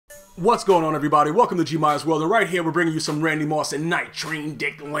What's going on, everybody? Welcome to GmiasWorld, and right here we're bringing you some Randy Moss and Night Train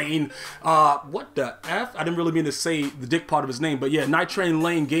Dick Lane. What the F? I didn't really mean to say the dick part of his name, but yeah, Night Train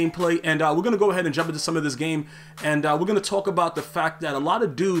Lane gameplay, and we're going to go ahead and jump into some of this game, and we're going to talk about the fact that a lot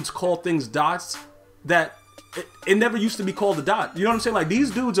of dudes call things dots that it never used to be called a dot. You know what I'm saying? Like, these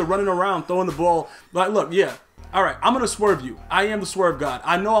dudes are running around throwing the ball, like, look, yeah. Alright, I'm going to swerve you. I am the swerve god.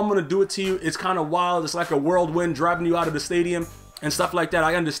 I know I'm going to do it to you. It's kind of wild. It's like a whirlwind driving you out of the stadium and stuff like that.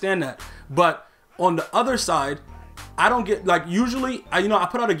 I understand that. But on the other side, I don't get, like, usually, I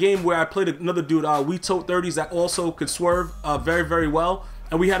put out a game where I played another dude, We Tote 30s, that also could swerve very, very well.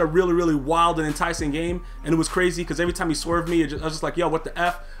 And we had a really, really wild and enticing game. And it was crazy because every time he swerved me, I was just like, yo, what the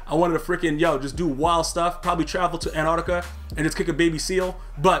F? I wanted to freaking, just do wild stuff. Probably travel to Antarctica and just kick a baby seal.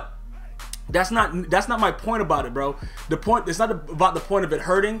 But that's not my point about it, bro. The point, it's not about the point of it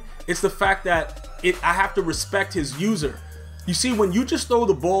hurting. It's the fact that I have to respect his user. You see, when you just throw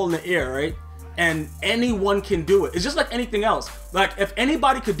the ball in the air, right, and anyone can do it, it's just like anything else. Like, if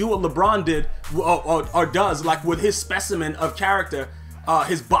anybody could do what LeBron did or does, like with his specimen of character,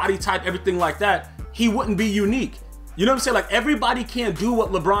 his body type, everything like that, he wouldn't be unique. You know what I'm saying? Like, everybody can't do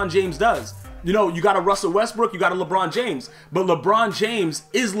what LeBron James does. You know, you got a Russell Westbrook, you got a LeBron James, but LeBron James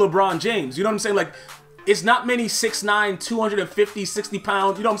is LeBron James. You know what I'm saying? Like, it's not many 6'9", 250, 60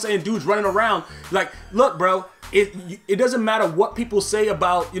 pounds, you know what I'm saying, dudes running around. Like, look, bro, it doesn't matter what people say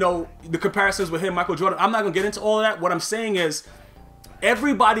about, the comparisons with him, Michael Jordan. I'm not gonna get into all of that. What I'm saying is,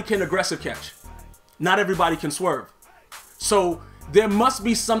 everybody can aggressive catch. Not everybody can swerve. So there must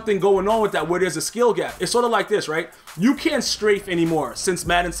be something going on with that where there's a skill gap. It's sort of like this, right? You can't strafe anymore since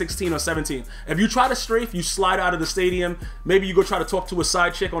Madden 16 or 17. If you try to strafe, you slide out of the stadium. Maybe you go try to talk to a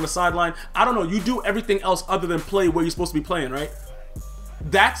side chick on the sideline. I don't know. You do everything else other than play where you're supposed to be playing, right?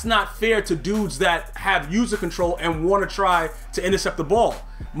 That's not fair to dudes that have user control and want to try to intercept the ball.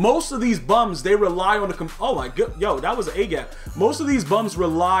 Most of these bums, they rely on the oh my god, yo, that was an A gap. Most of these bums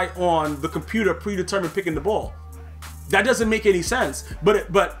rely on the computer predetermined picking the ball. That doesn't make any sense.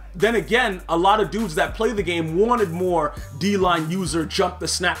 But then again, a lot of dudes that play the game wanted more D-line user, jump the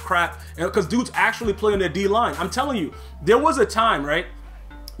snap crap, because dudes actually play on their D-line. I'm telling you, there was a time, right,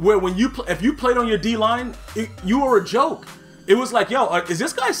 where when if you played on your D-line, you were a joke. It was like, yo, is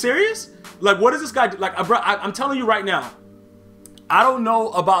this guy serious? Like, what is this guy do? Like, I'm telling you right now, I don't know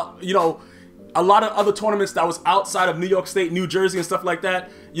about, a lot of other tournaments that was outside of New York State, New Jersey and stuff like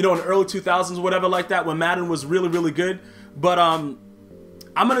that, in the early 2000s or whatever like that, when Madden was really, really good. But I'm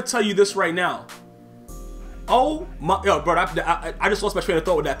going to tell you this right now. Oh, my, yo, bro, I just lost my train of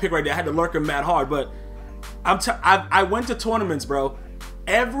thought with that pick right there. I had to lurk him mad hard, but I went to tournaments, bro.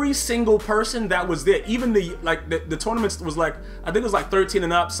 Every single person that was there, even the tournaments was like, I think it was like 13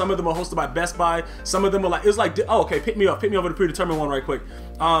 and up. Some of them are hosted by Best Buy. Some of them were like, it was like, oh, okay, pick me over the predetermined one right quick.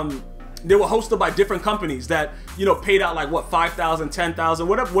 They were hosted by different companies that, paid out like, what, 5,000, 10,000,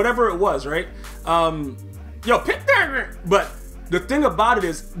 whatever it was, right? Yo, pick that. But the thing about it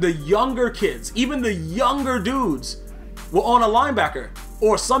is, the younger kids, even the younger dudes, were on a linebacker.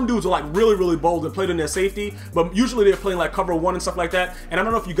 Or some dudes were like really, really bold and played in their safety, but usually they're playing like cover one and stuff like that. And I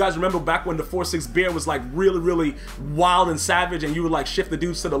don't know if you guys remember back when the 4-6 bear was like really, really wild and savage, and you would like shift the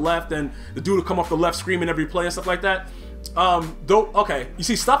dudes to the left, and the dude would come off the left screaming every play and stuff like that. Okay, you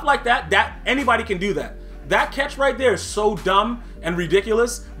see stuff like that anybody can do that. That catch right there is so dumb and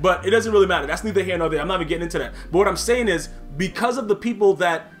ridiculous, but it doesn't really matter. That's neither here nor there. I'm not even getting into that. But what I'm saying is, because of the people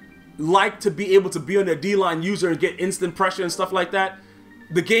that like to be able to be on their D-line user and get instant pressure and stuff like that,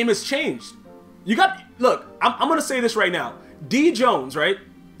 the game has changed. Look, I'm gonna say this right now. D Jones, right?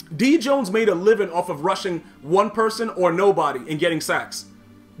 D Jones made a living off of rushing one person or nobody and getting sacks.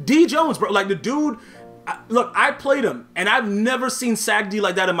 D Jones, bro, like the dude, look, I played him and I've never seen sack D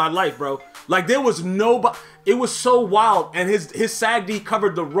like that in my life, bro. Like, there was nobody, it was so wild, and his sack D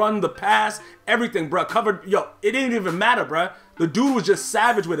covered the run, the pass, everything, bro. Covered, yo, it didn't even matter, bro. The dude was just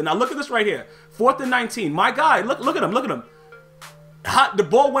savage with it. Now look at this right here. 4th and 19. My guy, look at him, look at him. The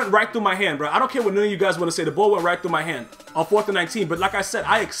ball went right through my hand, bro. I don't care what none of you guys want to say. The ball went right through my hand on 4th and 19. But like I said,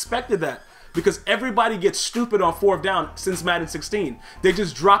 I expected that because everybody gets stupid on 4th down since Madden 16. They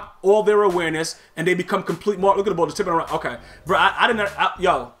just drop all their awareness and they become complete more. Look at the ball just tipping around. Okay, bro. I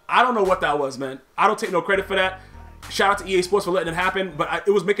don't know what that was, man. I don't take no credit for that. Shout out to EA Sports for letting it happen, but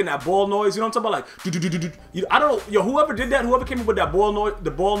it was making that ball noise. You know what I'm talking about? Like, do. I don't know. Yo, whoever did that, whoever came up with that ball noise,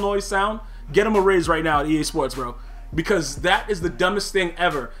 the ball noise sound, get them a raise right now at EA Sports, bro. Because that is the dumbest thing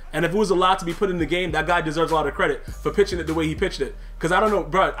ever. And if it was allowed to be put in the game, that guy deserves a lot of credit for pitching it the way he pitched it. Because I don't know,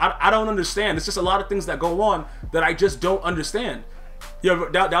 bro, I don't understand. It's just a lot of things that go on that I just don't understand. Yeah,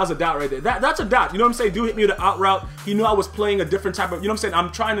 that was a dot right there. That's a dot. You know what I'm saying? Dude hit me with an out route. He knew I was playing a different type of, you know what I'm saying?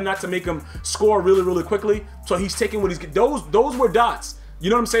 I'm trying to not to make him score really, really quickly. So he's taking what he's getting. Those were dots. You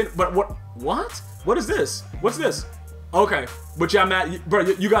know what I'm saying? But what? What is this? What's this? Okay, but y'all mad, bro,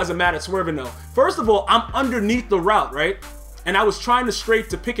 you guys are mad at Swerving though. First of all, I'm underneath the route, right? And I was trying to strafe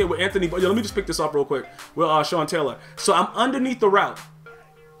to pick it with Anthony, but let me just pick this up real quick with Sean Taylor. So I'm underneath the route.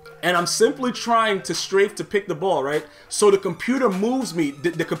 And I'm simply trying to strafe to pick the ball, right? So the computer moves me,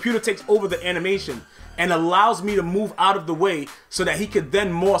 the computer takes over the animation and allows me to move out of the way so that he could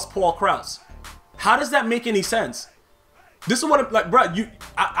then Morse Paul Krause. How does that make any sense? This is what I'm like, bro,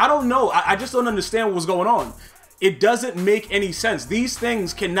 I don't know. I just don't understand what was going on. It doesn't make any sense. These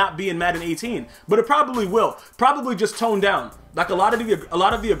things cannot be in Madden 18, but it probably will. Probably just toned down. Like a lot of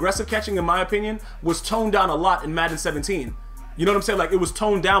the aggressive catching, in my opinion, was toned down a lot in Madden 17. You know what I'm saying? Like, it was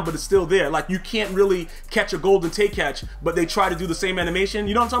toned down, but it's still there. Like, you can't really catch a golden take catch, but they try to do the same animation.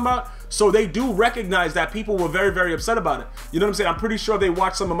 You know what I'm talking about? So they do recognize that people were very, very upset about it. You know what I'm saying? I'm pretty sure they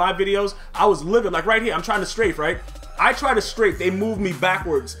watched some of my videos. I was livid. Like, right here, I'm trying to strafe, right? I try to strafe. They move me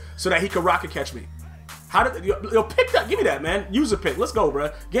backwards so that he could rocket catch me. How did, yo, pick that. Give me that, man. Use a pick. Let's go, bro.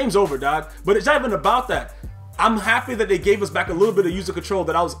 Game's over, dog. But it's not even about that. I'm happy that they gave us back a little bit of user control,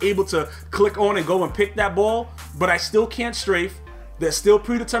 that I was able to click on and go and pick that ball, but I still can't strafe. There's still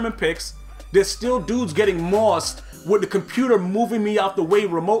predetermined picks. There's still dudes getting mossed with the computer moving me out the way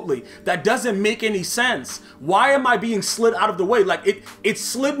remotely. That doesn't make any sense. Why am I being slid out of the way? Like, it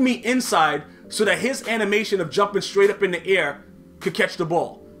slid me inside so that his animation of jumping straight up in the air could catch the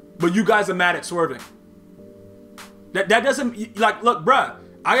ball. But you guys are mad at Swerving. That doesn't, like, look, bruh,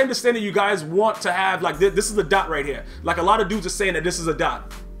 I understand that you guys want to have, like, this is a dot right here. Like, a lot of dudes are saying that this is a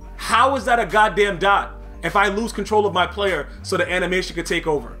dot. How is that a goddamn dot if I lose control of my player so the animation could take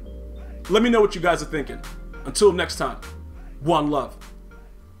over? Let me know what you guys are thinking. Until next time, one love.